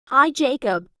Hi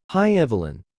Jacob. Hi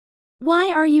Evelyn. Why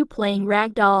are you playing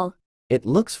ragdoll? It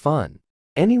looks fun.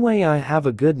 Anyway, I have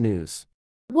a good news.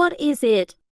 What is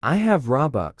it? I have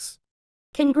Robux.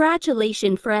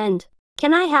 Congratulations, friend.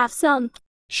 Can I have some?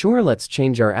 Sure, let's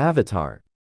change our avatar.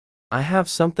 I have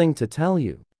something to tell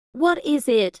you. What is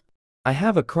it? I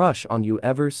have a crush on you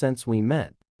ever since we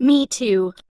met. Me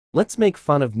too. Let's make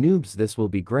fun of noobs, this will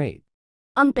be great.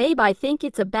 Babe, I think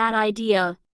it's a bad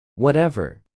idea.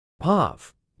 Whatever.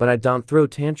 Pov. But I don't throw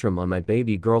tantrum on my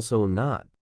baby girl, so I'm not.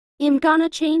 I'm gonna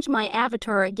change my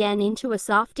avatar again into a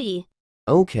softie.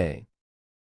 Okay.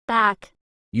 Back.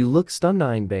 You look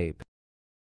stunning, babe.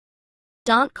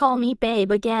 Don't call me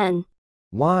babe again.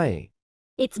 Why?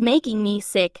 It's making me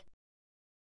sick.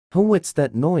 Oh, what's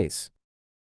that noise?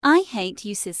 I hate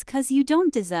you, sis, 'cause you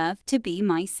don't deserve to be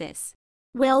my sis.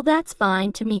 Well, that's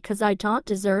fine to me 'cause I don't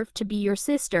deserve to be your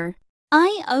sister.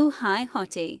 Hi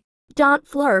hottie. Don't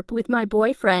flirt with my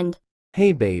boyfriend.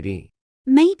 Hey, baby.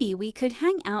 Maybe we could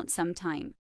hang out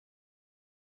sometime.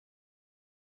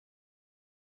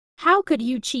 How could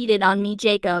you cheated on me,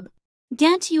 Jacob?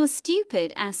 Get your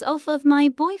stupid ass off of my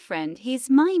boyfriend, he's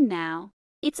mine now.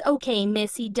 It's okay,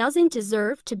 miss, he doesn't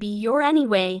deserve to be your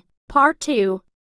anyway. Part 2.